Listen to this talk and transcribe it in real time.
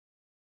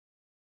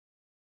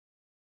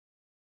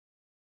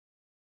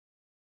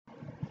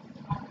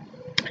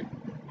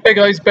Hey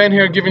guys, Ben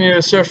here giving you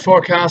a surf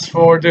forecast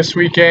for this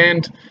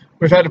weekend.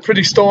 We've had a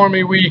pretty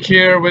stormy week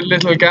here with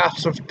little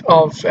gaps of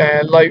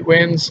light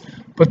winds,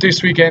 but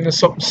this weekend is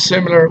something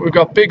similar. We've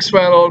got big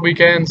swell all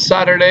weekend.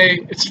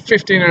 Saturday, it's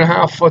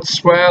 15.5 foot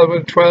swell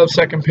with a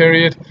 12-second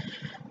period,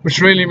 which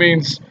really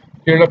means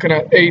you're looking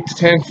at 8 to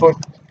 10 foot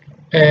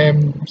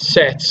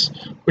sets,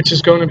 which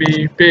is going to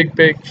be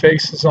big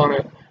faces on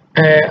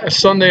it.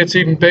 Sunday, it's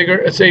even bigger.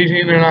 It's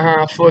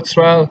 18.5 foot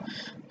swell.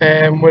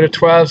 With a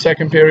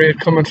 12-second period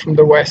coming from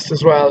the west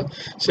as well.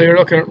 So you're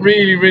looking at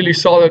really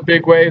solid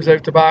big waves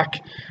out the back.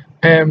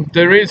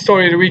 The real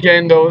story of the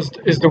weekend though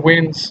is the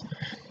winds.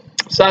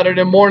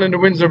 Saturday morning the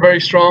winds are very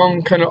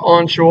strong, kind of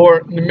onshore.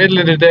 In the middle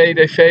of the day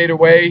they fade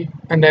away,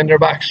 and then they're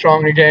back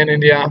strong again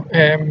in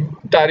the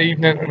that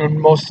evening and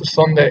on most of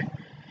Sunday.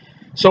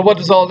 So what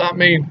does all that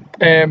mean?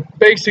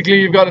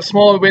 Basically you've got a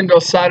small window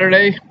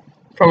Saturday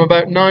from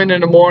about 9 in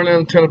the morning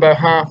until about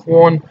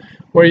 1:30,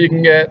 where you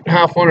can get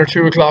 1:30 or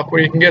 2 o'clock,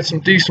 where you can get some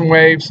decent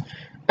waves.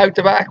 Out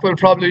the back will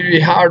probably be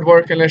hard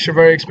work unless you're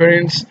very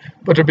experienced,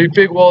 but there'll be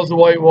big walls of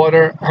white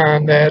water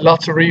and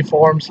lots of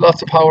reforms,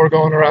 lots of power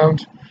going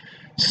around.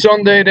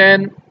 Sunday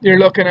then, you're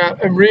looking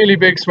at a really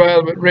big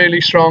swell with really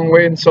strong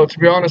winds. So to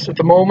be honest, at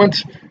the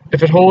moment,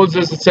 if it holds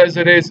as it says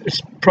it is, it's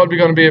probably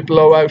going to be a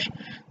blowout.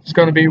 There's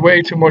going to be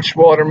way too much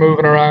water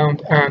moving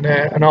around and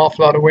an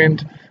awful lot of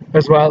wind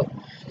as well.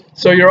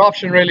 So your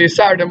option really is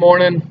Saturday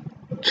morning.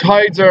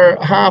 Tides are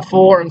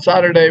 4:30 on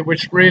Saturday,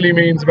 which really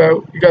means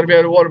you got to be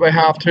out of water by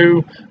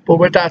 2:30, but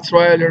with that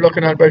swell you're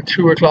looking at about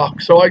 2 o'clock.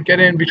 So I'd get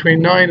in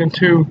between 9 and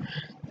 2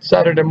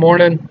 Saturday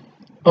morning,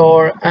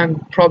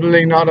 and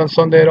probably not on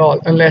Sunday at all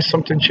unless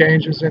something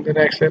changes in the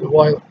next little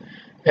while.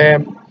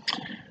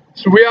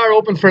 So we are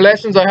open for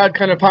lessons. I had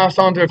kind of passed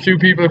on to a few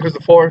people because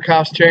the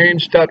forecast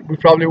changed that we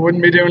probably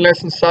wouldn't be doing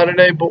lessons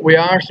Saturday, but we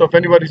are. So if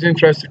anybody's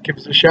interested, give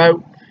us a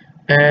shout.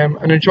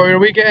 And enjoy your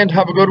weekend.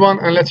 Have a good one,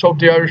 and let's hope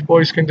the Irish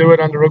boys can do it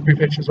on the rugby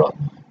pitch as well.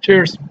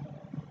 Cheers.